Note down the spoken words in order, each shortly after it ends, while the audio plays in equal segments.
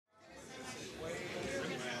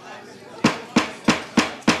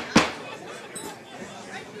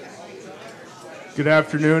Good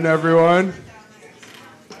afternoon, everyone.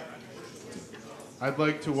 I'd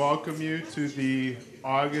like to welcome you to the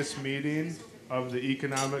August meeting of the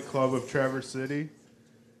Economic Club of Traverse City.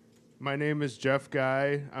 My name is Jeff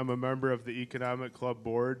Guy. I'm a member of the Economic Club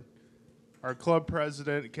board. Our club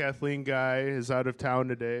president, Kathleen Guy, is out of town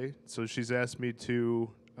today, so she's asked me to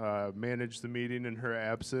manage the meeting in her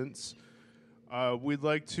absence. We'd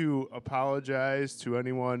like to apologize to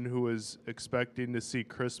anyone who was expecting to see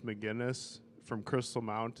Chris McGinnis from Crystal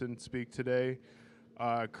Mountain speak today.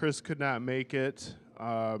 Chris could not make it,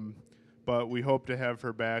 but we hope to have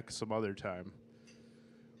her back some other time.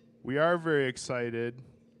 We are very excited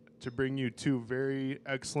to bring you two very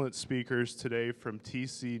excellent speakers today from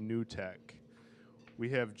TC NewTech.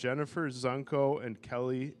 We have Jennifer Szunko and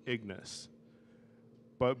Kelly Ignace.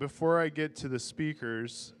 But before I get to the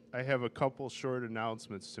speakers, I have a couple short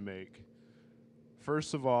announcements to make.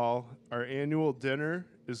 First of all, our annual dinner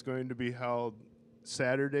is going to be held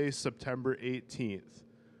Saturday, September 18th.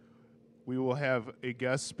 We will have a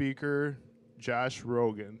guest speaker, Josh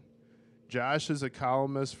Rogan. Josh is a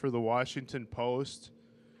columnist for the Washington Post,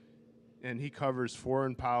 and he covers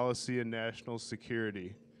foreign policy and national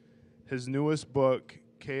security. His newest book,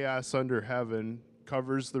 Chaos Under Heaven,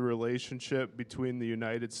 covers the relationship between the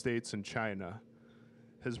United States and China.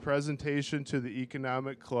 His presentation to the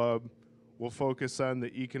Economic Club will focus on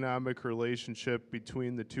the economic relationship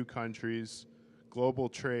between the two countries, global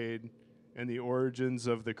trade, and the origins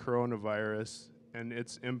of the coronavirus and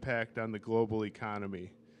its impact on the global economy.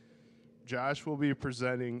 Josh will be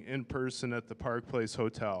presenting in person at the Park Place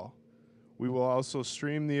Hotel. We will also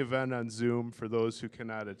stream the event on Zoom for those who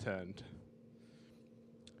cannot attend.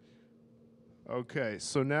 Okay,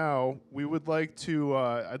 so now we would like to,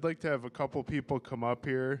 I'd like to have a couple people come up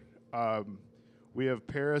here. We have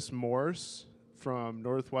Paris Morse from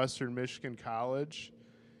Northwestern Michigan College,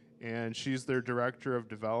 and she's their Director of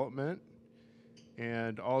Development.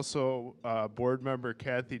 And also board member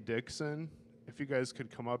Kathy Dixon. If you guys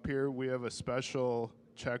could come up here, we have a special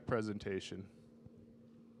check presentation.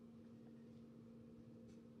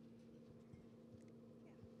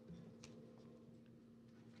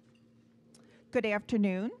 Good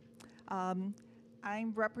afternoon.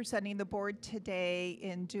 I'm representing the board today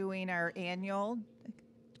in doing our annual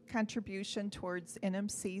contribution towards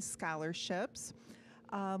NMC scholarships.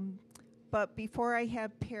 But before I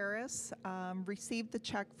have Paris receive the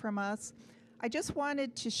check from us, I just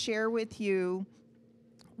wanted to share with you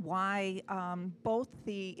why both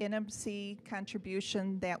the NMC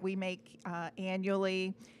contribution that we make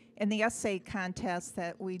annually and the essay contest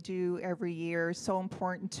that we do every year is so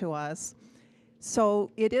important to us. So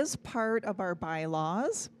it is part of our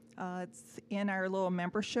bylaws. It's in our little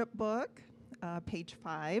membership book, page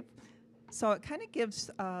 5. So it kind of gives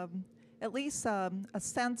at least a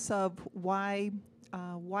sense of why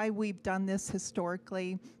we've done this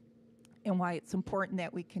historically and why it's important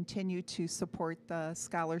that we continue to support the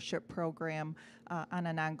scholarship program on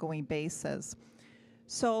an ongoing basis.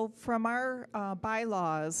 So from our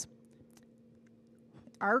bylaws,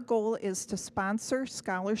 our goal is to sponsor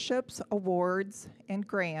scholarships, awards, and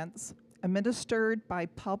grants administered by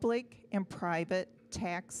public and private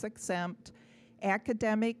tax-exempt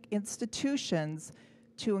academic institutions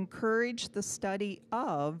to encourage the study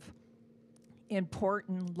of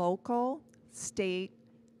important local, state,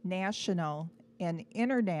 national, and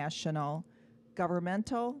international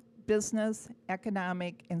governmental, business,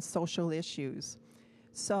 economic, and social issues.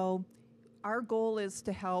 So our goal is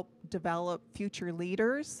to help develop future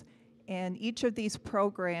leaders, and each of these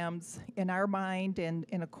programs, in our mind and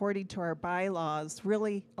according to our bylaws,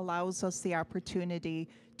 really allows us the opportunity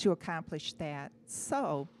to accomplish that.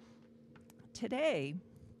 So today,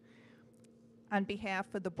 on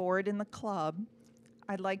behalf of the board and the club,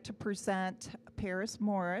 I'd like to present Paris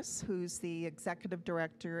Morris, who's the executive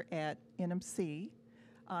director at NMC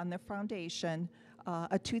on the foundation,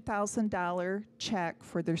 a $2,000 check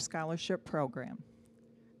for their scholarship program.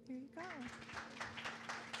 There you go.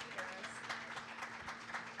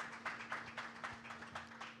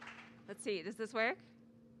 Let's see, does this work?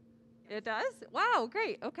 It does? Wow,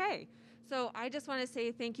 great, okay. So I just want to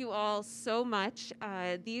say thank you all so much.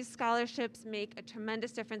 These scholarships make a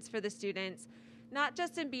tremendous difference for the students, not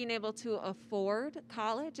just in being able to afford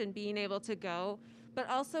college and being able to go, but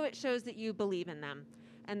also it shows that you believe in them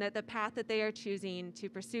and that the path that they are choosing to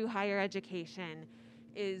pursue higher education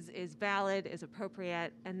is valid, is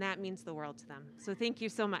appropriate, and that means the world to them. So thank you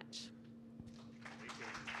so much.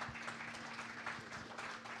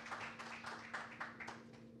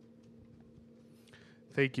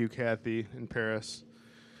 Thank you, Kathy and Paris.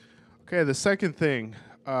 Okay, the second thing,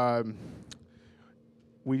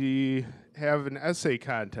 We have an essay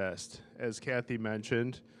contest, as Kathy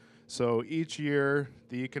mentioned. So each year,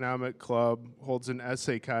 the Economic Club holds an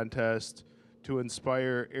essay contest to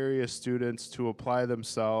inspire area students to apply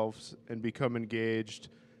themselves and become engaged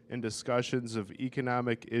in discussions of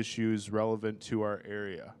economic issues relevant to our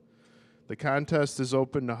area. The contest is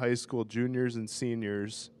open to high school juniors and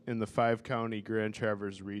seniors in the 5-county Grand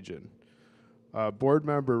Traverse region. Board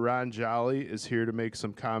member Ron Jolly is here to make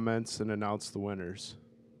some comments and announce the winners.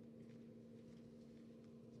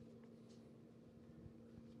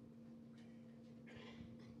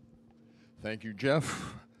 Thank you,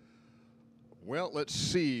 Jeff. Well, let's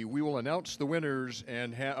see. We will announce the winners,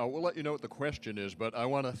 and we'll let you know what the question is, but I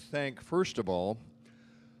want to thank, first of all,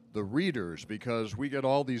 the readers, because we get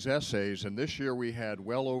all these essays, and this year we had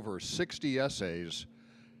well over 60 essays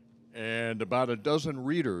and about a dozen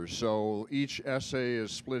readers. So each essay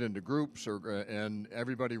is split into groups, and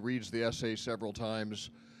everybody reads the essay several times.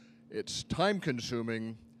 It's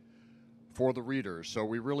time-consuming for the readers, so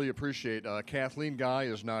we really appreciate. Kathleen Guy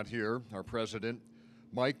is not here, our president.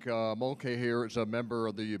 Mike Mulcahy here is a member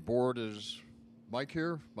of the board. Is Mike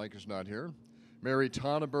here? Mike is not here. Mary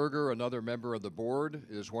Tonneberger, another member of the board,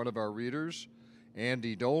 is one of our readers.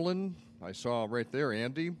 Andy Dolan, I saw right there,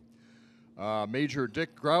 Andy. Major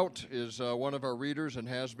Dick Grout is one of our readers and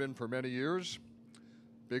has been for many years.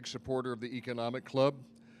 Big supporter of the Economic Club.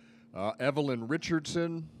 Evelyn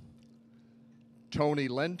Richardson, Tony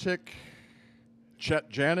Lentick,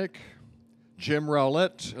 Chet Janik, Jim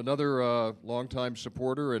Rowlett, another longtime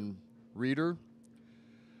supporter and reader.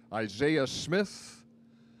 Isaiah Smith,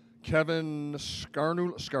 Kevin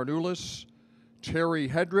Scarnulis, Terry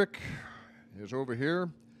Hedrick is over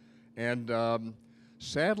here, and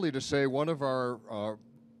sadly to say, one of our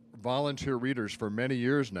volunteer readers for many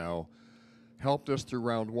years now helped us through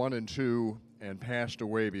round 1 and 2 and passed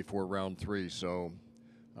away before round 3. So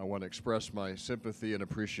I want to express my sympathy and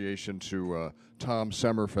appreciation to Tom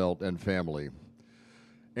Semmerfeld and family.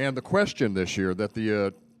 And the question this year that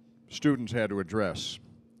the students had to address: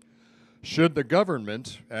 should the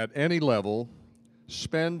government at any level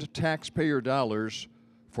spend taxpayer dollars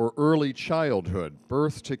for early childhood,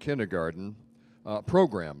 birth to kindergarten,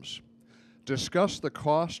 programs? Discuss the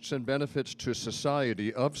costs and benefits to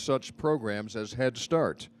society of such programs as Head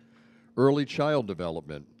Start, early child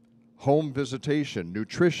development, home visitation,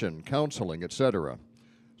 nutrition, counseling, etc.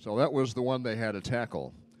 So that was the one they had to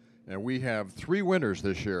tackle. And we have 3 winners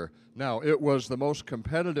this year. Now, it was the most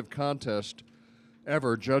competitive contest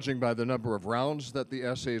ever, judging by the number of rounds that the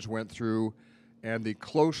essays went through and the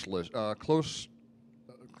close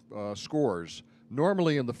scores.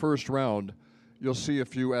 Normally in the first round, you'll see a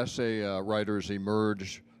few essay writers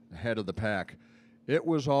emerge ahead of the pack. It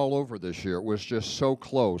was all over this year. It was just so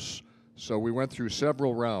close. So we went through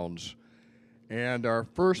several rounds. And our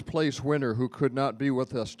first place winner, who could not be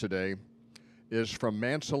with us today, is from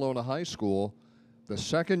Mansalona High School. The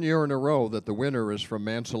second year in a row that the winner is from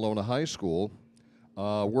Mansalona High School,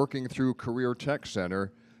 working through Career Tech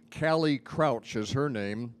Center. Callie Crouch is her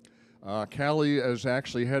name. Callie is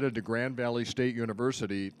actually headed to Grand Valley State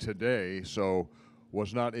University today, so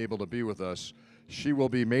was not able to be with us. She will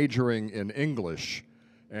be majoring in English,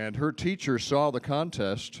 and her teacher saw the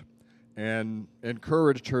contest and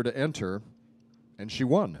encouraged her to enter, and she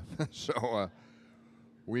won. So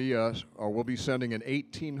we will be sending an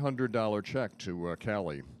 $1,800 check to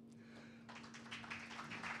Callie.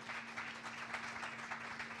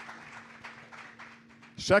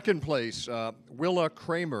 Second place, Willa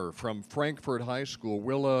Kramer from Frankfurt High School.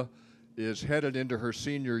 Willa is headed into her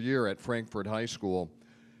senior year at Frankfurt High School,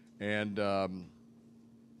 and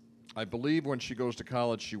I believe when she goes to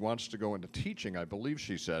college she wants to go into teaching, I believe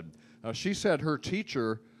she said. She said her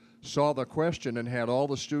teacher saw the question and had all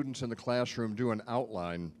the students in the classroom do an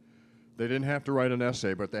outline. They didn't have to write an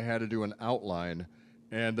essay, but they had to do an outline,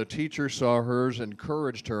 and the teacher saw hers,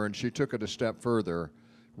 encouraged her, and she took it a step further,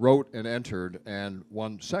 wrote and entered, and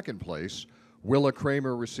won second place. Willa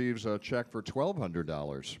Kramer receives a check for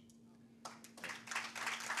 $1,200.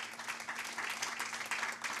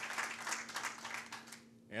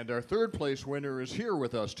 And our third place winner is here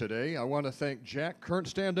with us today. I want to thank Jack Kern.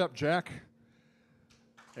 Stand up, Jack.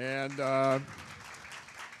 And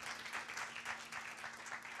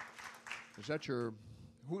is that your,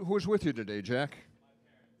 who's with you today, Jack?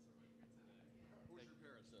 Who's your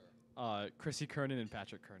parents there? Chrissy Kernan and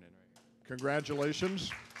Patrick Kernan, right?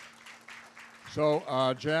 Congratulations. So,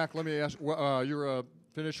 Jack, let me ask, you're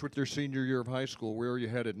finished with your senior year of high school. Where are you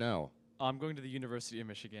headed now? I'm going to the University of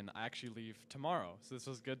Michigan. I actually leave tomorrow, so this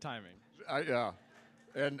was good timing. Yeah.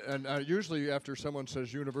 And usually after someone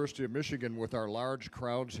says University of Michigan, with our large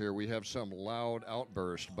crowds here, we have some loud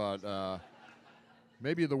outburst. But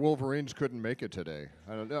maybe the Wolverines couldn't make it today.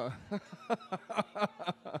 I don't know.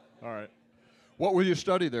 All right. What will you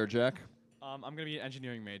study there, Jack? I'm going to be an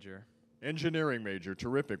engineering major. Engineering major.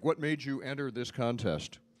 Terrific. What made you enter this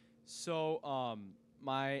contest? So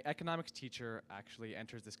my economics teacher actually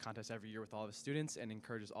enters this contest every year with all of his students and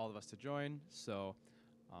encourages all of us to join. So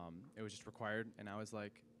it was just required, and I was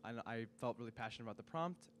like, I felt really passionate about the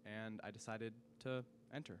prompt, and I decided to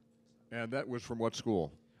enter. And that was from what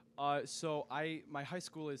school? So my high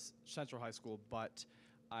school is Central High School, but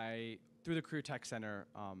through the Career Tech Center,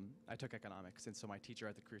 I took economics, and so my teacher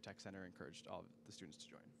at the Career Tech Center encouraged all of the students to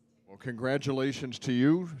join. Well, congratulations to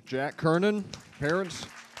you, Jack Kernan, parents.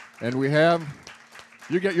 And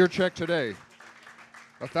you get your check today.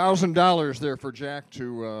 $1,000 there for Jack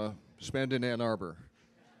to spend in Ann Arbor.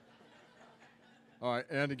 All right,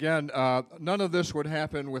 and again, none of this would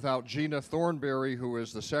happen without Gina Thornberry, who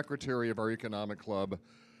is the secretary of our economic club.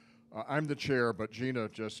 I'm the chair, but Gina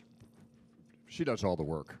she does all the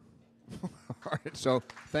work. All right, so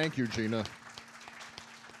thank you, Gina.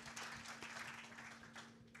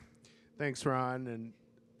 Thanks, Ron, and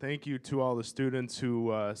thank you to all the students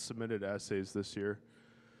who submitted essays this year.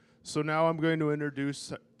 So now I'm going to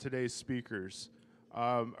introduce today's speakers.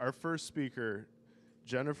 Our first speaker,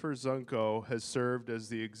 Jennifer Szunko, has served as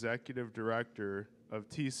the executive director of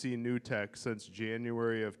TC NewTech since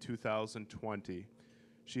January of 2020.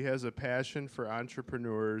 She has a passion for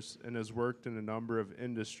entrepreneurs and has worked in a number of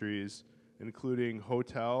industries, including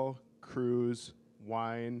hotel, cruise,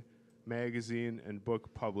 wine, magazine, and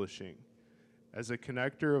book publishing. As a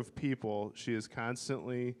connector of people, she is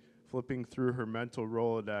constantly flipping through her mental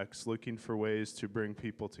Rolodex looking for ways to bring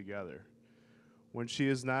people together. When she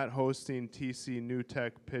is not hosting TC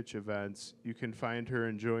NewTech pitch events, you can find her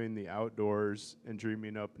enjoying the outdoors and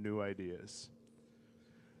dreaming up new ideas.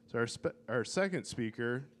 So our second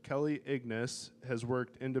speaker, Kelly Ignace, has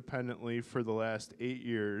worked independently for the last 8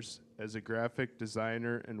 years as a graphic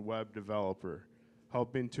designer and web developer,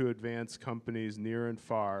 helping to advance companies near and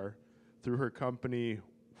far through her company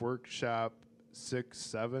Workshop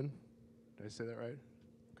 67. Did I say that right?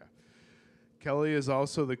 Okay. Kelly is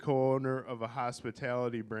also the co-owner of a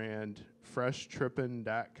hospitality brand,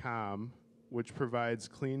 FreshTrippin.com, which provides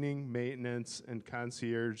cleaning, maintenance, and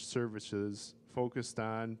concierge services focused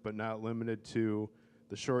on, but not limited to,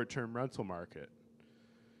 the short-term rental market.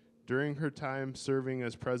 During her time serving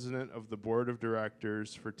as president of the board of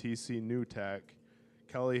directors for TC NewTech,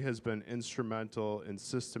 Kelly has been instrumental in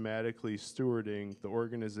systematically stewarding the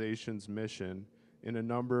organization's mission in a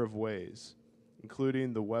number of ways,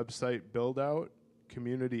 including the website build-out,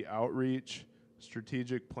 community outreach,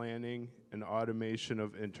 strategic planning, and automation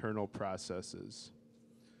of internal processes.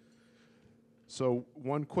 So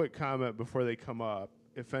one quick comment before they come up.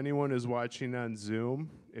 If anyone is watching on Zoom,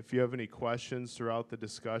 if you have any questions throughout the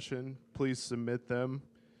discussion, please submit them.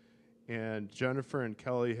 And Jennifer and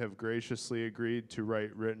Kelly have graciously agreed to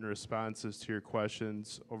write written responses to your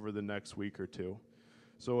questions over the next week or two.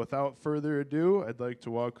 So without further ado, I'd like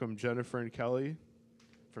to welcome Jennifer and Kelly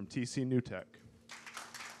from TC NewTech.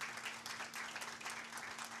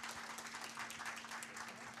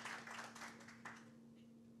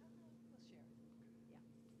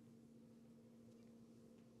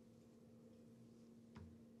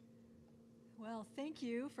 Well, thank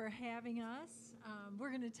you for having us. We're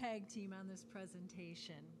going to tag team on this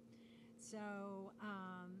presentation. So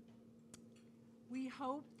we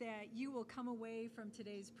hope that you will come away from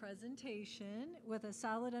today's presentation with a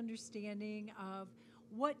solid understanding of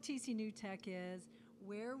what TC NewTech is,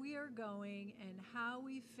 where we are going, and how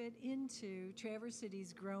we fit into Traverse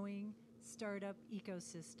City's growing startup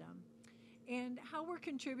ecosystem, and how we're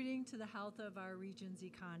contributing to the health of our region's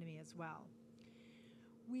economy as well.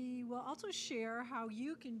 We will also share how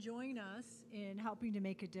you can join us in helping to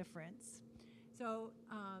make a difference. So,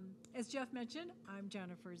 as Jeff mentioned, I'm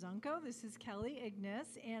Jennifer Szunko. This is Kelly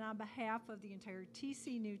Ignace, and on behalf of the entire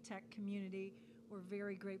TC NewTech community, we're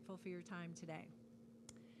very grateful for your time today.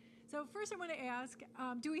 So first I want to ask,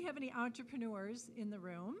 do we have any entrepreneurs in the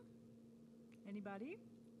room? Anybody?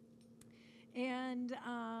 And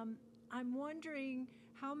I'm wondering,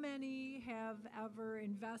 how many have ever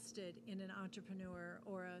invested in an entrepreneur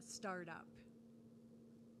or a startup?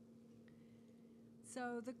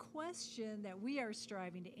 So the question that we are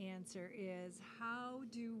striving to answer is, how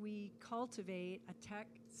do we cultivate a tech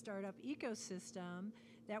startup ecosystem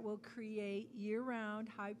that will create year-round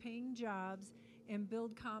high-paying jobs and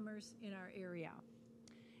build commerce in our area?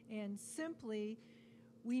 And simply,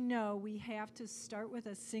 we know we have to start with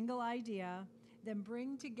a single idea then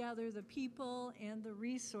bring together the people and the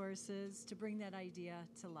resources to bring that idea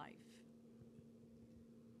to life.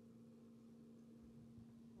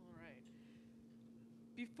 All right.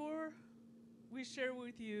 Before we share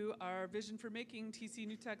with you our vision for making TC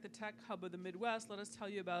NewTech the tech hub of the Midwest, let us tell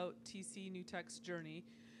you about TC NewTech's journey.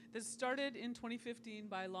 This started in 2015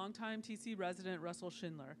 by longtime TC resident Russell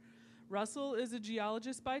Schindler. Russell is a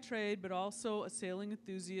geologist by trade, but also a sailing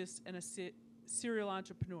enthusiast and a serial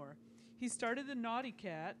entrepreneur. He started the Naughty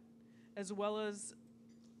Cat, as well as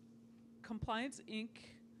Compliance Inc.,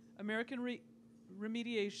 American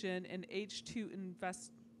Remediation, and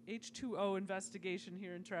H2O investigation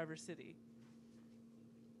here in Traverse City.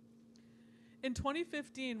 In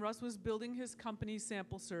 2015, Russ was building his company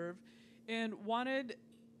SampleServe and wanted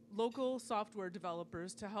local software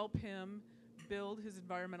developers to help him build his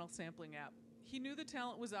environmental sampling app. He knew the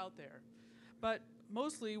talent was out there, but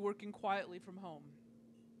mostly working quietly from home,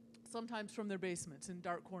 sometimes from their basements in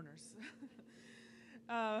dark corners.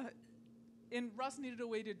 And Russ needed a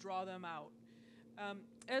way to draw them out.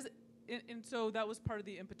 And so that was part of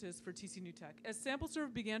the impetus for TC NewTech. As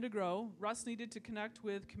SampleServe began to grow, Russ needed to connect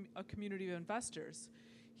with a community of investors.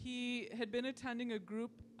 He had been attending a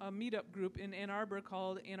meetup group in Ann Arbor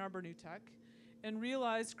called Ann Arbor NewTech, and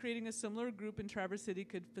realized creating a similar group in Traverse City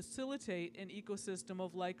could facilitate an ecosystem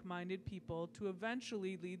of like-minded people to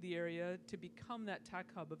eventually lead the area to become that tech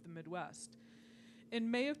hub of the Midwest. In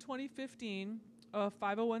May of 2015, a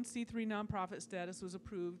 501c3 nonprofit status was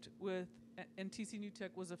approved and TC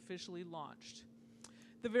NewTech was officially launched.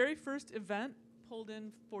 The very first event pulled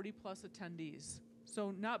in 40 plus attendees. So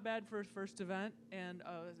not bad for a first event, and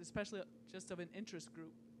especially just of an interest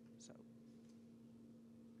group.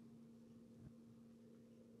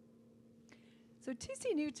 So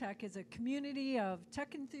TC NewTech is a community of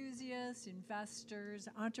tech enthusiasts, investors,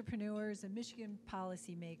 entrepreneurs, and Michigan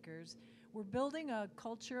policymakers. We're building a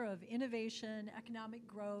culture of innovation, economic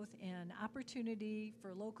growth, and opportunity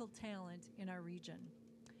for local talent in our region.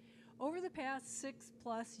 Over the past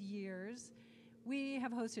 6+ years, we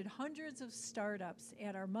have hosted hundreds of startups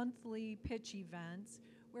at our monthly pitch events,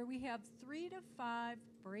 where we have 3 to 5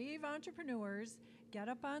 brave entrepreneurs get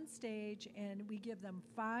up on stage and we give them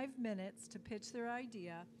 5 minutes to pitch their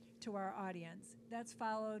idea to our audience. That's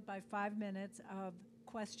followed by 5 minutes of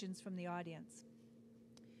questions from the audience.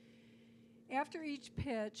 After each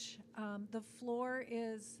pitch, the floor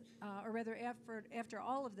is, or rather after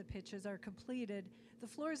all of the pitches are completed, the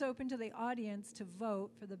floor is open to the audience to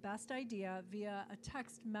vote for the best idea via a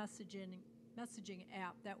text messaging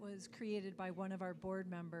app that was created by one of our board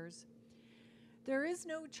members. There is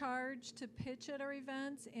no charge to pitch at our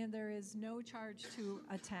events, and there is no charge to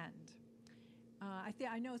attend.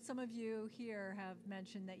 I know some of you here have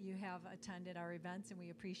mentioned that you have attended our events, and we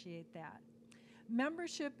appreciate that.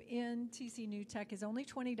 Membership in TC NewTech is only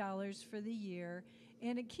 $20 for the year,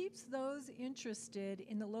 and it keeps those interested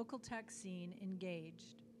in the local tech scene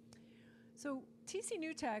engaged. So TC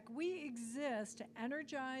NewTech, we exist to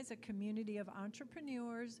energize a community of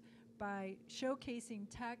entrepreneurs by showcasing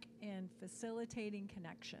tech and facilitating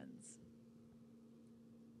connections.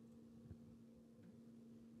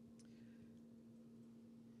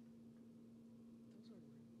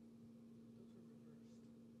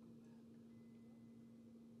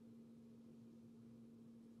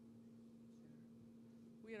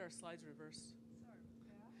 We had our slides reversed.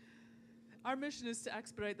 Our mission is to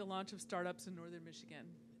expedite the launch of startups in northern Michigan.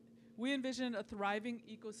 We envision a thriving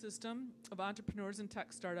ecosystem of entrepreneurs and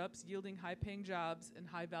tech startups yielding high-paying jobs and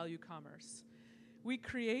high-value commerce. We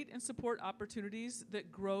create and support opportunities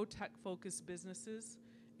that grow tech-focused businesses.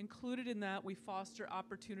 Included in that, we foster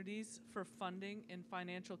opportunities for funding and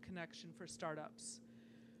financial connection for startups.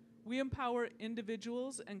 We empower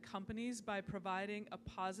individuals and companies by providing a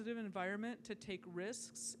positive environment to take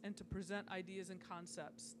risks and to present ideas and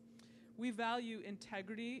concepts. We value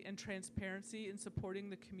integrity and transparency in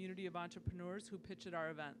supporting the community of entrepreneurs who pitch at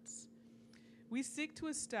our events. We seek to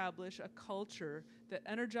establish a culture that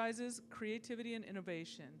energizes creativity and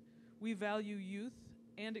innovation. We value youth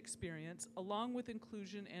and experience, along with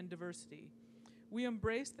inclusion and diversity. We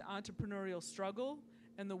embrace the entrepreneurial struggle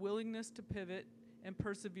and the willingness to pivot and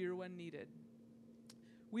persevere when needed.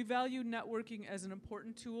 We value networking as an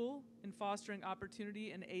important tool in fostering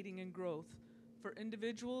opportunity and aiding in growth for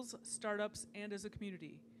individuals, startups, and as a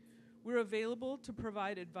community. We're available to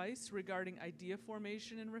provide advice regarding idea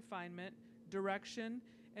formation and refinement, direction,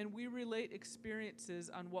 and we relate experiences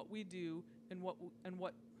on what we do and what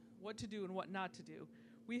to do and what not to do.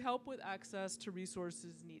 We help with access to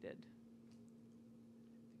resources needed.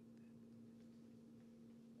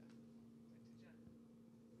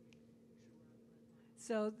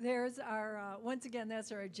 So there's our, once again,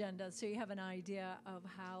 that's our agenda, so you have an idea of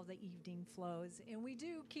how the evening flows. And we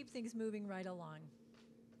do keep things moving right along.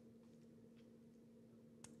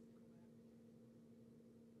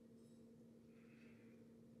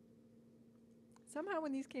 Somehow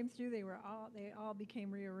when these came through, they all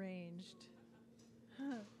became rearranged.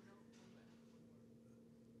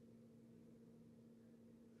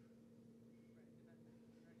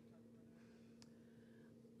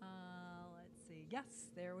 Let's see. Yes,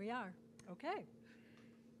 there we are. Okay.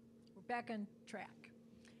 We're back on track.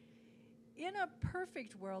 In a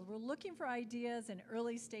perfect world, we're looking for ideas and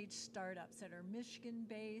early stage startups that are Michigan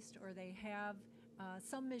based, or they have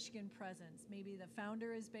some Michigan presence. Maybe the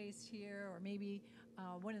founder is based here, or maybe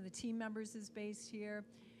one of the team members is based here,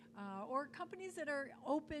 or companies that are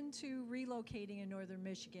open to relocating in northern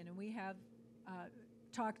Michigan. And we have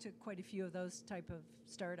talked to quite a few of those type of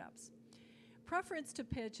startups. Preference to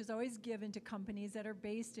pitch is always given to companies that are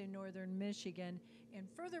based in northern Michigan, and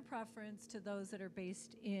further preference to those that are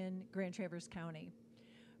based in Grand Traverse County.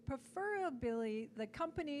 Preferably, the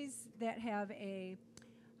companies that have a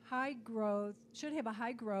high growth, should have a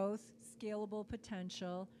high growth, scalable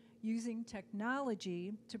potential, using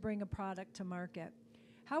technology to bring a product to market.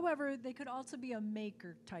 However, they could also be a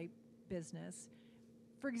maker type business.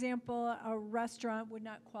 For example, a restaurant would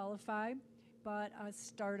not qualify, but a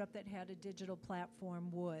startup that had a digital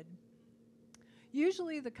platform would.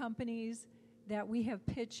 Usually the companies that we have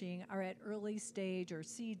pitching are at early stage or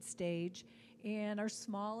seed stage and are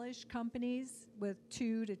smallish companies with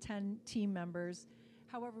 2 to 10 team members.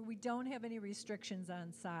 However, we don't have any restrictions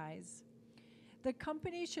on size. The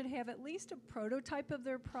company should have at least a prototype of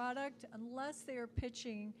their product unless they are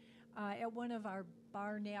pitching at one of our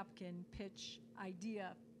bar napkin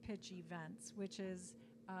idea pitch events, which is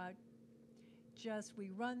just we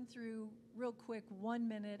run through real quick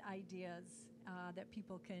 1-minute ideas that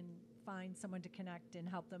people can find someone to connect and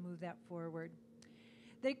help them move that forward.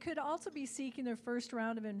 They could also be seeking their first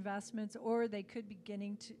round of investments, or they could be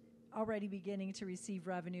already beginning to receive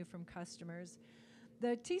revenue from customers.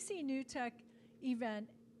 The TC NewTech event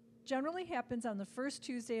generally happens on the first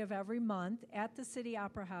Tuesday of every month at the City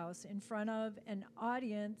Opera House in front of an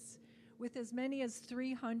audience with as many as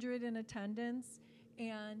 300 in attendance.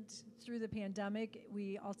 And through the pandemic,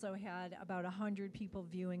 we also had about 100 people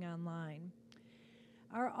viewing online.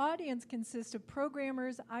 Our audience consists of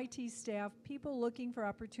programmers, IT staff, people looking for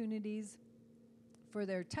opportunities for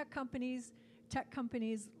their tech companies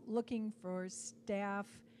looking for staff,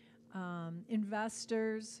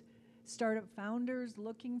 investors, startup founders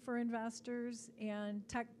looking for investors, and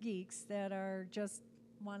tech geeks that are just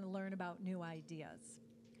want to learn about new ideas.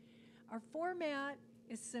 Our format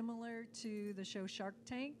is similar to the show Shark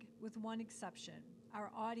Tank, with one exception.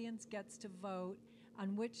 Our audience gets to vote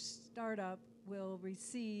on which startup will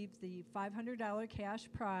receive the $500 cash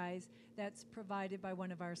prize that's provided by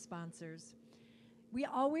one of our sponsors. We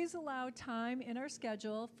always allow time in our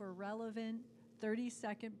schedule for relevant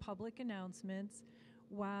 30-second public announcements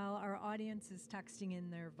while our audience is texting in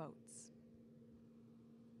their votes.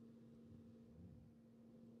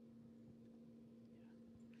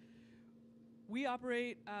 We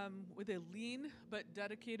operate with a lean but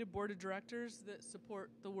dedicated board of directors that support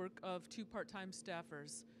the work of 2 part-time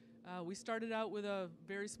staffers. We started out with a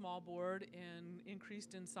very small board and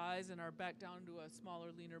increased in size and are back down to a smaller,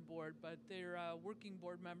 leaner board, but they're working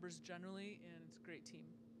board members generally, and it's a great team.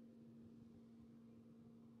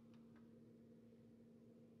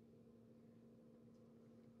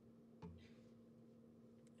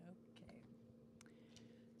 Okay.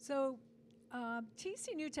 So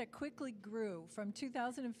TC NewTech quickly grew from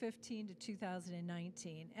 2015 to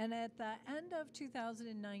 2019, and at the end of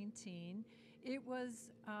 2019, it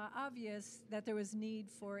was obvious that there was need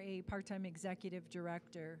for a part-time executive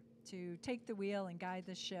director to take the wheel and guide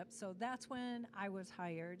the ship. So that's when I was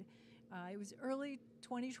hired. It was early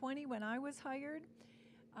 2020 when I was hired.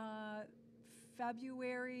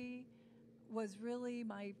 February was really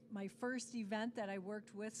my first event that I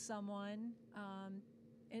worked with someone,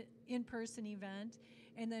 in-person event.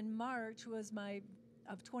 And then March was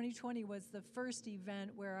of 2020 was the first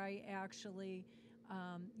event where I actually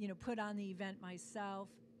put on the event myself.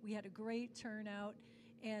 We had a great turnout,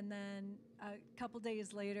 and then a couple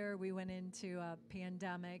days later, we went into a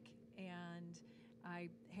pandemic, and I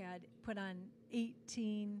had put on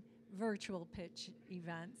 18 virtual pitch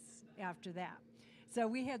events after that. So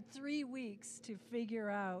we had 3 weeks to figure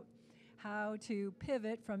out how to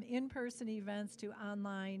pivot from in-person events to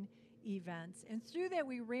online events. And through that,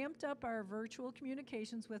 we ramped up our virtual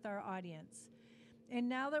communications with our audience. And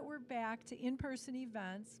now that we're back to in-person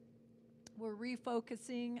events, We're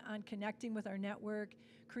refocusing on connecting with our network,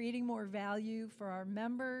 creating more value for our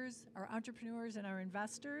members, our entrepreneurs, and our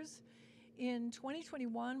investors. In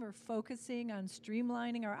 2021, we're focusing on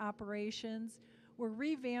streamlining our operations. We're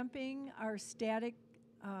revamping our static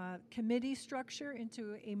committee structure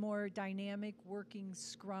into a more dynamic working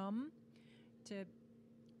scrum, to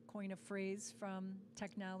coin a phrase from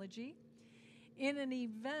technology. In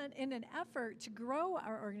an effort to grow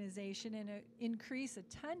our organization and increase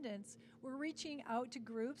attendance, we're reaching out to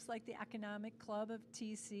groups like the Economic Club of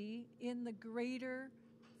TC in the greater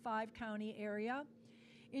 5-county area.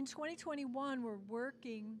 In 2021, we're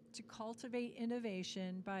working to cultivate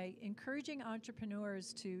innovation by encouraging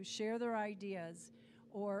entrepreneurs to share their ideas,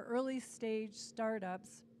 or early stage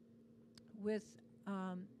startups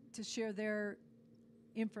to share their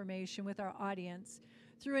information with our audience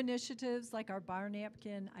through initiatives like our bar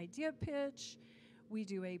napkin idea pitch. We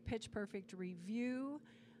do a pitch perfect review,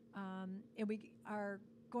 and we are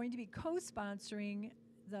going to be co-sponsoring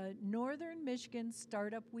the Northern Michigan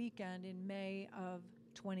Startup Weekend in May of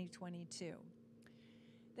 2022.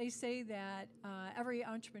 They say that every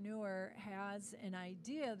entrepreneur has an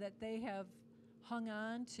idea that they have hung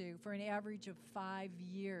on to for an average of 5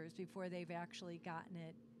 years before they've actually gotten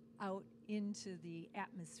it out into the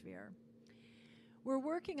atmosphere. We're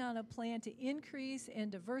working on a plan to increase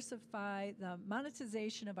and diversify the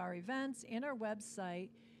monetization of our events and our website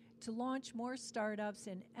to launch more startups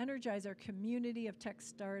and energize our community of tech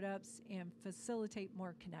startups and facilitate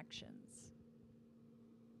more connections.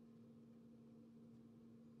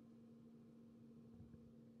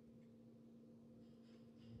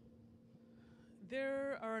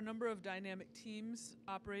 There are a number of dynamic teams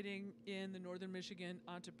operating in the Northern Michigan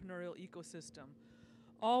entrepreneurial ecosystem,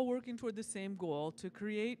 all working toward the same goal: to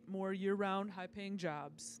create more year-round, high-paying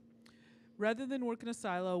jobs. Rather than work in a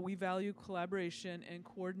silo, we value collaboration and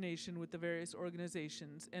coordination with the various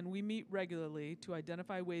organizations, and we meet regularly to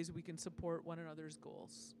identify ways we can support one another's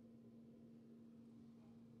goals.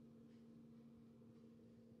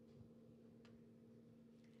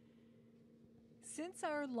 Since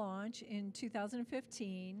our launch in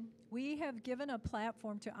 2015, we have given a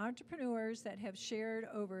platform to entrepreneurs that have shared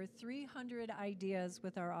over 300 ideas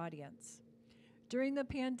with our audience. During the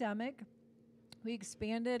pandemic, we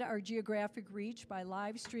expanded our geographic reach by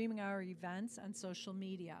live streaming our events on social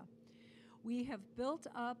media. We have built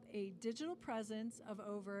up a digital presence of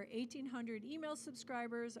over 1,800 email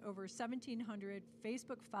subscribers, over 1,700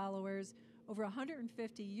 Facebook followers, over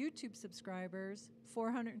 150 YouTube subscribers,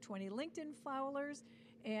 420 LinkedIn followers,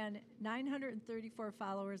 and 934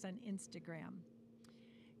 followers on Instagram.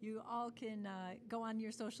 You all can go on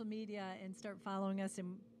your social media and start following us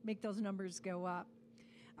and make those numbers go up.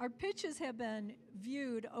 Our pitches have been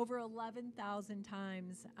viewed over 11,000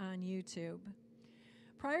 times on YouTube.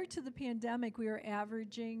 Prior to the pandemic, we were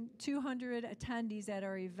averaging 200 attendees at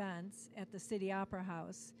our events at the City Opera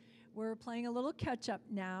House. We're playing a little catch-up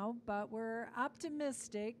now, but we're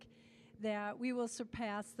optimistic that we will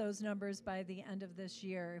surpass those numbers by the end of this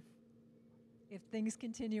year if things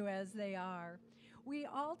continue as they are. We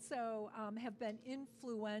also have been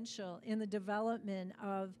influential in the development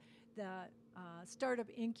of the startup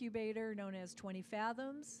incubator known as 20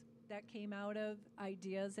 Fathoms. That came out of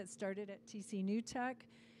ideas that started at TC NewTech.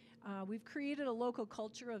 We've created a local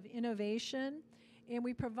culture of innovation, and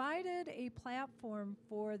we provided a platform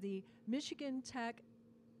for the Michigan Tech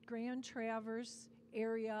Grand Traverse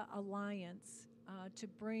Area Alliance to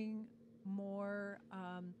bring more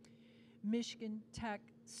Michigan Tech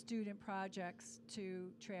student projects to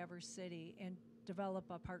Traverse City and develop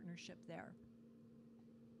a partnership there.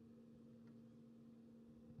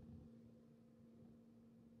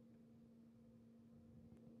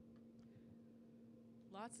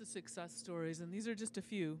 Lots of success stories, and these are just a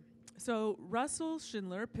few. So Russell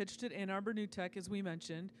Schindler pitched at Ann Arbor NewTech, as we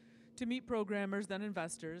mentioned, to meet programmers, then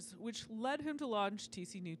investors, which led him to launch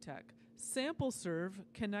TC NewTech. SampleServe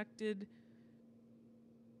connected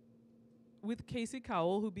with Casey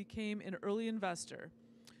Cowell, who became an early investor.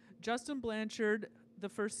 Justin Blanchard, the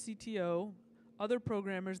first CTO, other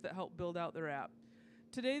programmers that helped build out their app.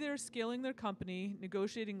 Today they're scaling their company,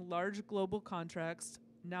 negotiating large global contracts,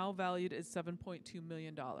 now valued at $7.2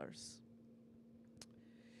 million.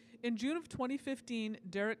 In June of 2015,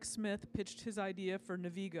 Derek Smith pitched his idea for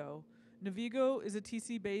Navigo. Navigo is a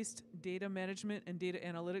TC-based data management and data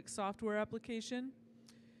analytics software application.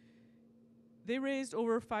 They raised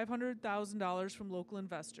over $500,000 from local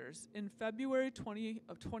investors. In February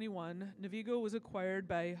 2021, Navigo was acquired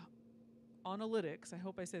by Analytics, I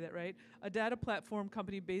hope I say that right, a data platform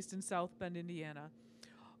company based in South Bend, Indiana.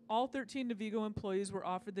 All 13 Navigo employees were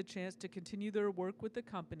offered the chance to continue their work with the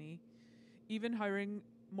company. even hiring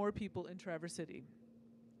more people in Traverse City.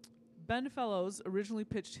 Ben Fellows originally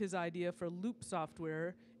pitched his idea for Loop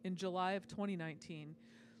software in July of 2019.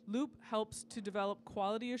 Loop helps to develop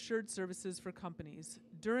quality assured services for companies.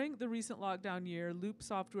 During the recent lockdown year, Loop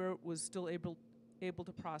software was still able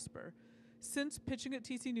to prosper. Since pitching at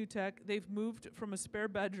TC NewTech, they've moved from a spare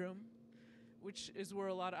bedroom, which is where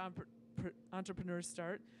a lot of entrepreneurs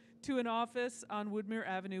start, to an office on Woodmere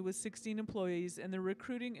Avenue with 16 employees, and they're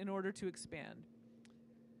recruiting in order to expand.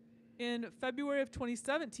 In February of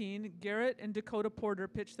 2017, Garrett and Dakota Porter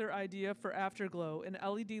pitched their idea for Afterglow, an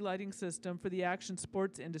LED lighting system for the action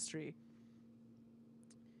sports industry.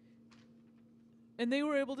 And they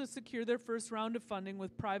were able to secure their first round of funding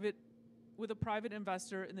with a private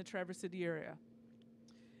investor in the Traverse City area.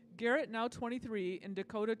 Garrett, now 23, and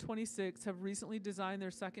Dakota, 26, have recently designed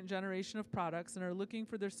their second generation of products and are looking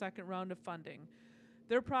for their second round of funding.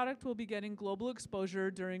 Their product will be getting global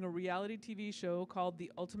exposure during a reality TV show called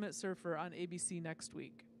The Ultimate Surfer on ABC next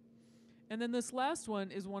week. And then this last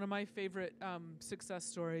one is one of my favorite success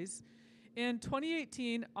stories. In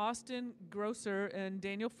 2018, Austin Grosser and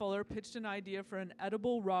Daniel Fuller pitched an idea for an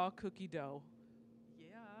edible raw cookie dough.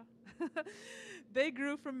 Yeah. They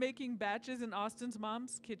grew from making batches in Austin's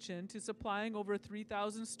mom's kitchen to supplying over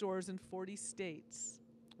 3,000 stores in 40 states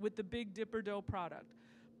with the Big Dipper dough product,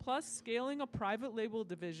 plus scaling a private label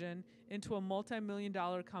division into a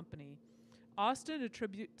multi-million-dollar company. Austin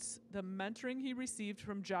attributes the mentoring he received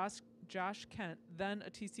from Josh Kent, then a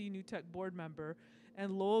TC NewTech board member,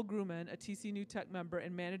 and Lowell Grumman, a TC NewTech member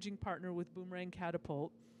and managing partner with Boomerang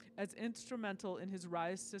Catapult, as instrumental in his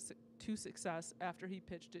rise to success after he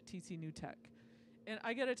pitched at TC NewTech. And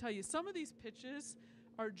I gotta tell you, some of these pitches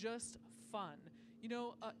are just fun. You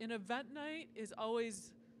know, an event night is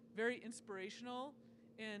always very inspirational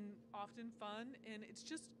and often fun, and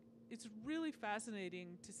it's really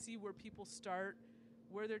fascinating to see where people start,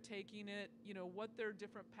 where they're taking it, you know, what their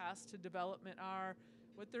different paths to development are,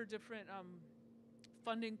 what their different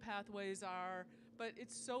funding pathways are. But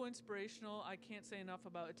it's so inspirational. I can't say enough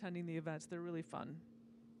about attending the events. They're really fun.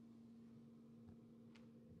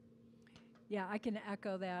 Yeah, I can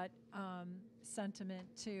echo that sentiment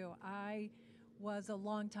too. I was a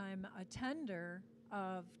longtime attender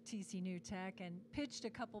of TC NewTech and pitched a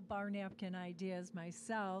couple bar napkin ideas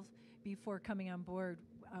myself before coming on board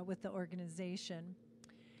with the organization.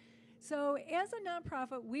 So as a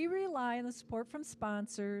nonprofit, we rely on the support from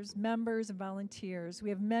sponsors, members, and volunteers. We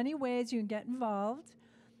have many ways you can get involved.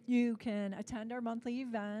 You can attend our monthly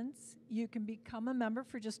events. You can become a member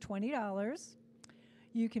for just $20.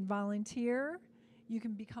 You can volunteer. You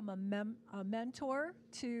can become a mentor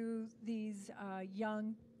to these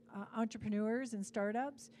young entrepreneurs and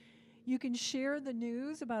startups. You can share the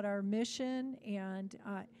news about our mission and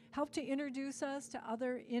help to introduce us to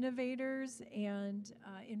other innovators and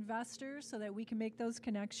investors so that we can make those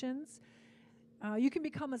connections. You can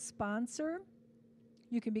become a sponsor.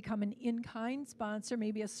 You can become an in-kind sponsor,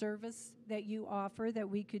 maybe a service that you offer that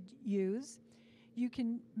we could use. You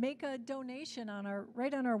can make a donation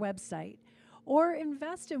right on our website, or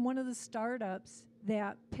invest in one of the startups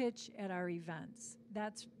that pitch at our events.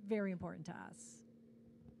 That's very important to us.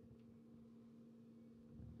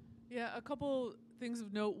 Yeah, a couple things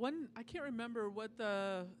of note. One, I can't remember what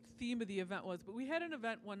the theme of the event was, but we had an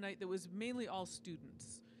event one night that was mainly all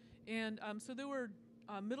students. And so there were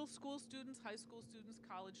middle school students, high school students,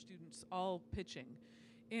 college students all pitching.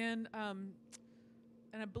 And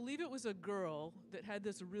I believe it was a girl that had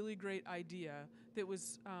this really great idea that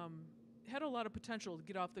was had a lot of potential to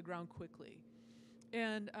get off the ground quickly.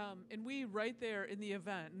 And we right there in the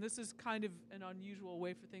event, and this is kind of an unusual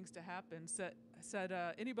way for things to happen, said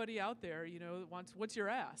anybody out there, you know, what's your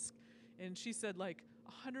ask? And she said like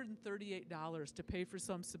 $138 to pay for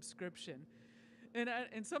some subscription. And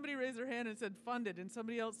somebody raised their hand and said funded, and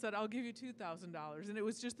somebody else said I'll give you $2,000. And it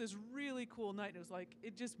was just this really cool night. It was like,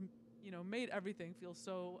 it just, you know, made everything feel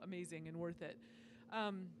so amazing and worth it.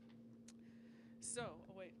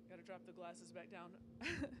 Gotta drop the glasses back down.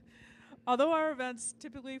 Although our events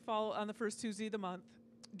typically fall on the first Tuesday of the month,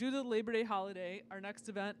 due to the Labor Day holiday, our next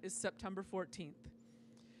event is September 14th.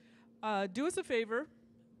 Do us a favor,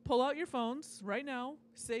 pull out your phones right now,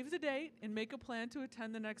 save the date, and make a plan to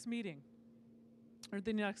attend the next meeting or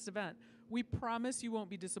the next event. We promise you won't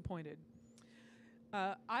be disappointed.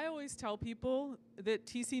 I always tell people that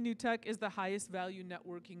TC NewTech is the highest value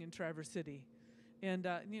networking in Traverse City. And,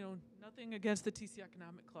 you know, nothing against the TC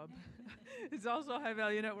Economic Club. It's also high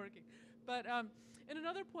value networking. But and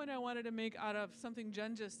another point I wanted to make out of something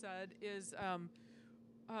Jen just said is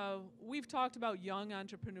we've talked about young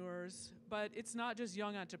entrepreneurs, but it's not just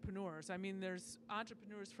young entrepreneurs. I mean, there's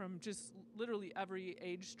entrepreneurs from just literally every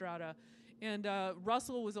age strata. And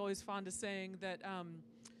Russell was always fond of saying that,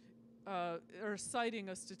 or citing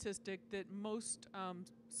a statistic that most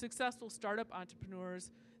successful startup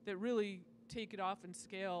entrepreneurs that really take it off and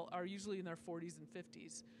scale are usually in their 40s and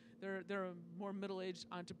 50s. They're a more middle-aged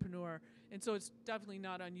entrepreneur, and so it's definitely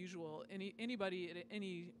not unusual. Anybody at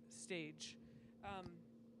any stage.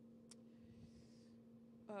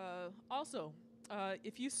 Also,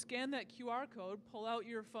 if you scan that QR code, pull out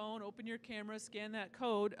your phone, open your camera, scan that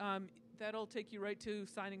code, that'll take you right to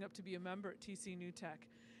signing up to be a member at TC NewTech.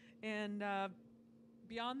 And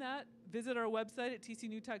beyond that, visit our website at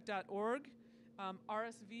tcnewtech.org.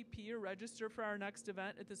 RSVP or register for our next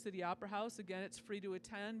event at the City Opera House. Again, it's free to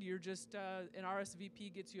attend. You're just, an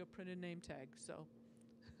RSVP gets you a printed name tag. So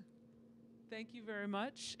thank you very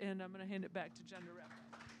much, and I'm going to hand it back to Jen to wrap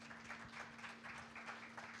up.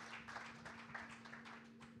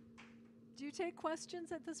 Do you take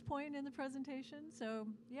questions at this point in the presentation? So,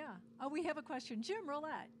 yeah. Oh, we have a question. Jim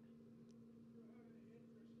Roulette.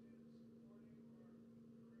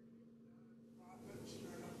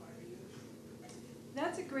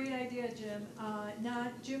 That's a great idea, Jim.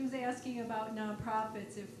 Jim's asking about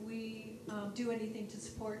nonprofits, if we do anything to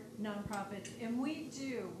support nonprofits, and we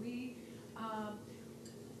do.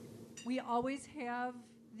 We always have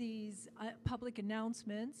these public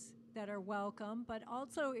announcements that are welcome, but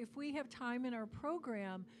also if we have time in our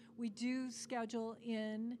program, we do schedule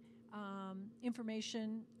in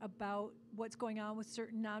information about what's going on with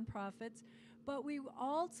certain nonprofits. But we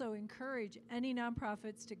also encourage any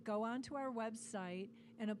nonprofits to go onto our website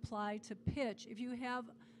and apply to pitch. If you have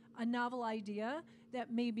a novel idea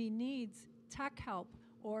that maybe needs tech help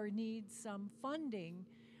or needs some funding,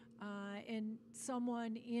 and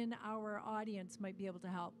someone in our audience might be able to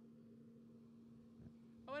help.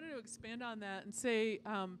 I wanted to expand on that and say,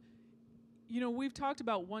 we've talked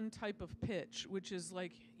about one type of pitch, which is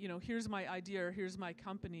like, here's my idea or here's my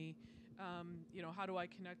company. How do I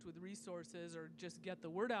connect with resources or just get the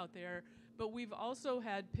word out there? But we've also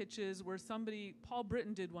had pitches where Paul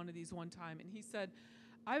Britton did one of these one time, and he said,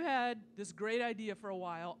 I've had this great idea for a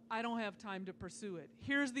while. I don't have time to pursue it.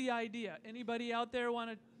 Here's the idea. Anybody out there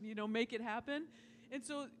want to, make it happen? And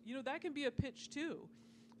so, that can be a pitch too.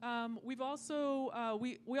 We've also,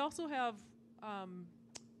 we also have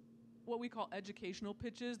what we call educational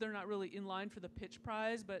pitches. They're not really in line for the pitch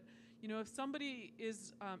prize, but if somebody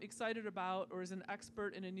is excited about or is an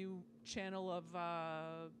expert in a new channel of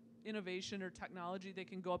innovation or technology, they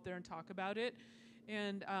can go up there and talk about it.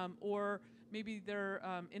 And or maybe they're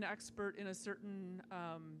an expert in a certain,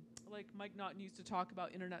 like Mike Naughton used to talk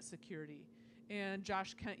about internet security. And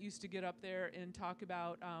Josh Kent used to get up there and talk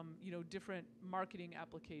about, different marketing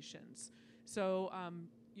applications. So,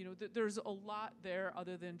 there's a lot there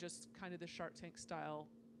other than just kind of the Shark Tank style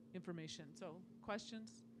information. So,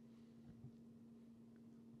 questions?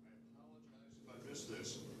 I missed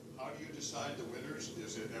this. How do you decide the winners?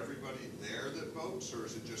 Is it everybody there that votes, or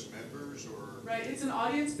is it just members, or? Right, it's an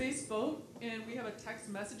audience-based vote, and we have a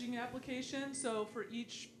text messaging application. So for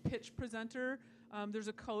each pitch presenter, there's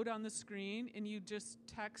a code on the screen, and you just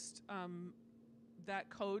text that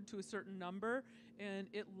code to a certain number, and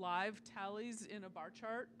it live tallies in a bar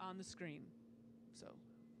chart on the screen. So.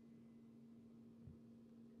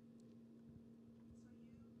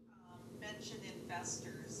 Mentioned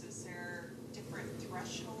investors. Is there different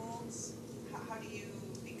thresholds? How do you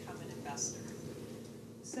become an investor?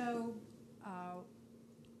 So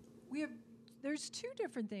there's two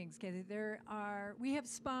different things, Kathy. We have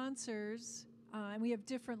sponsors, and we have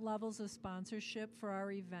different levels of sponsorship for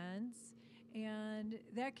our events, and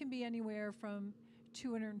that can be anywhere from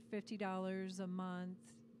 $250 a month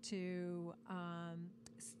to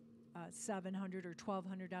 $700 or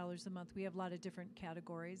 $1,200 a month. We have a lot of different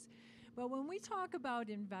categories. But when we talk about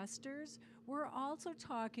investors, we're also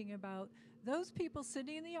talking about those people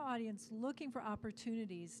sitting in the audience looking for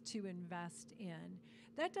opportunities to invest in.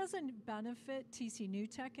 That doesn't benefit TC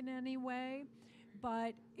NewTech in any way,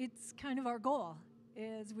 but it's kind of our goal,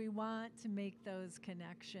 is we want to make those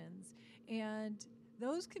connections. And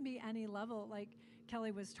those can be any level, like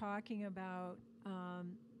Kelly was talking about.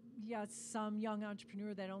 Yes, some young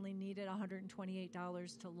entrepreneur that only needed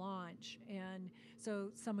 $128 to launch, and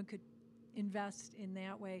so someone could invest in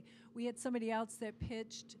that way. We had somebody else that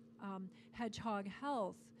pitched Hedgehog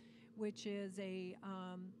Health, which is a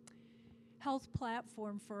health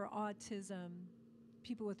platform for autism,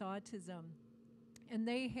 people with autism, and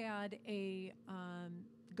they had a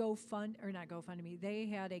not GoFundMe. They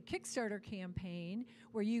had a Kickstarter campaign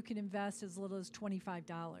where you can invest as little as $25.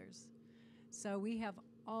 So we have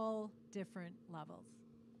all different levels.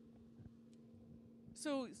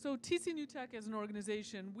 So TC NewTech as an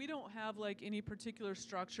organization, we don't have like any particular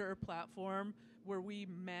structure or platform where we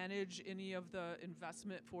manage any of the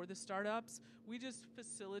investment for the startups. We just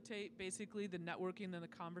facilitate basically the networking and the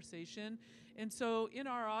conversation. And so in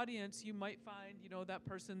our audience, you might find, that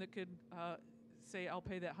person that could say, I'll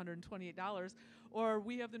pay that $128. Or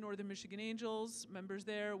we have the Northern Michigan Angels members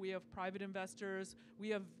there. We have private investors. We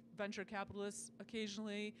have venture capitalists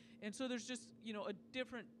occasionally. And so there's just, a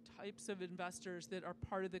different types of investors that are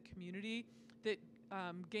part of the community that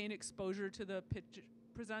gain exposure to the pitch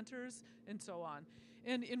presenters and so on.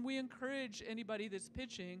 And we encourage anybody that's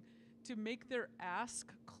pitching to make their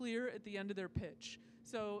ask clear at the end of their pitch.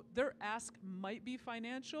 So their ask might be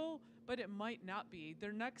financial, but it might not be.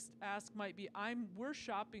 Their next ask might be, we're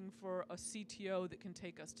shopping for a CTO that can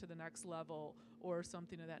take us to the next level or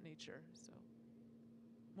something of that nature. So,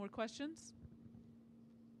 more questions?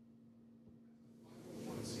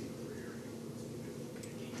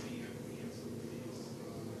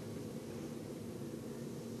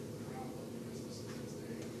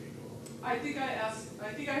 I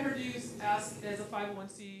think I heard you ask as a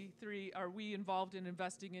 501c3, are we involved in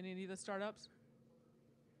investing in any of the startups?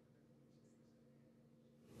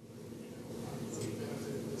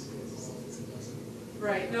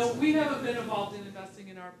 Right. No, we haven't been involved in investing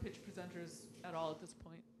in our pitch presenters at all at this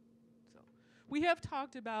point. So we have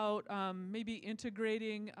talked about maybe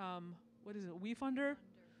integrating, what is it, WeFunder?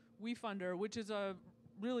 WeFunder, which is a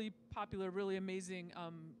really popular, really amazing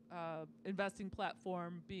investing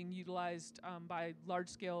platform being utilized by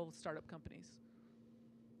large-scale startup companies.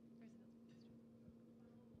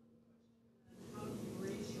 How do you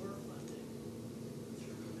raise your funding?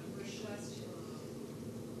 Through memberships?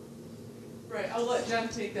 Right, I'll let Jen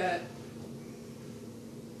take that.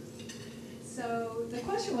 So the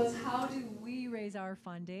question was, how do we raise our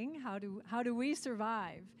funding? How do we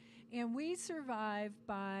survive? And we survive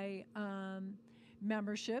by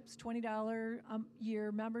memberships, $20 a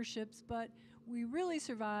year memberships, but we really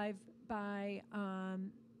survive by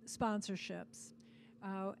sponsorships.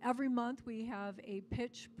 Every month we have a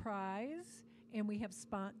pitch prize, and we have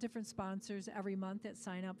different sponsors every month that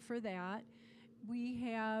sign up for that. We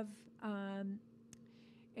have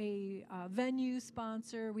a venue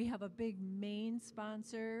sponsor. We have a big main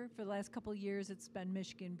sponsor. For the last couple of years, it's been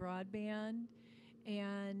Michigan Broadband.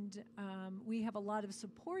 And we have a lot of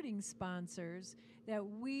supporting sponsors that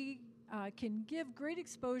we can give great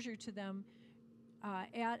exposure to them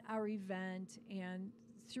at our event and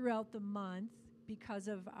throughout the month because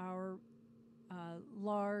of our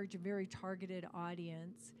large, very targeted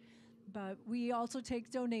audience. But we also take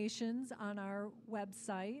donations on our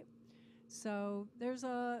website. So there's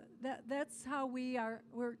that's how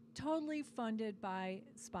we're totally funded by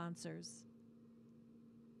sponsors.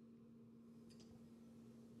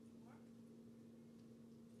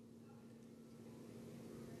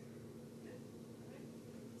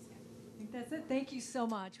 I think that's it. Thank you so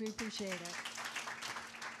much. We appreciate it.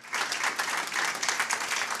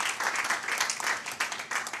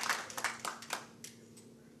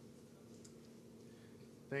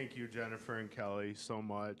 Thank you, Jennifer and Kelly, so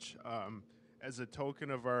much. As a token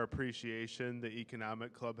of our appreciation, the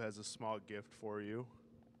Economic Club has a small gift for you.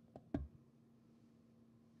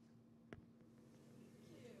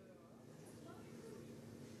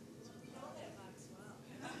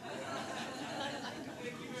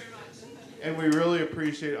 And we really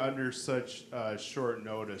appreciate under such short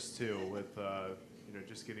notice too, with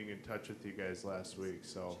just getting in touch with you guys last week.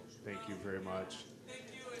 So thank you very much. Thank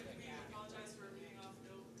you, and we apologize for being off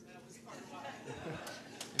note. That was part of why.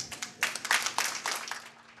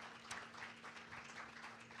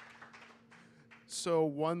 So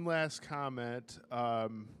one last comment.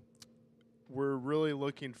 We're really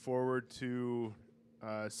looking forward to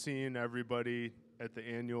seeing everybody at the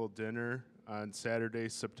annual dinner on Saturday,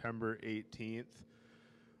 September 18th.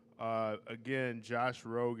 Again, Josh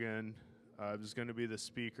Rogan is going to be the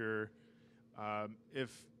speaker.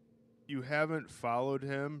 If you haven't followed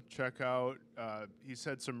him, check out, he's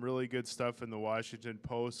had some really good stuff in the Washington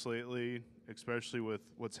Post lately, especially with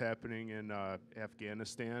what's happening in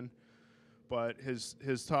Afghanistan. But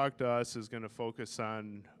his talk to us is going to focus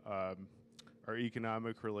on our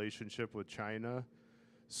economic relationship with China.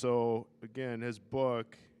 So again, his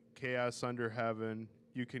book, Chaos Under Heaven,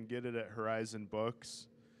 you can get it at Horizon Books.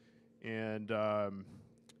 And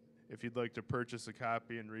if you'd like to purchase a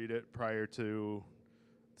copy and read it prior to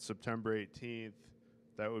September 18th,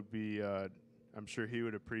 that would be, I'm sure he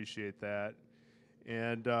would appreciate that.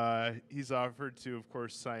 And he's offered to, of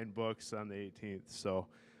course, sign books on the 18th. So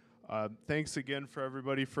thanks again for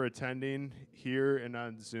everybody for attending here and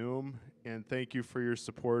on Zoom. And thank you for your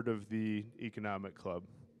support of the Economic Club.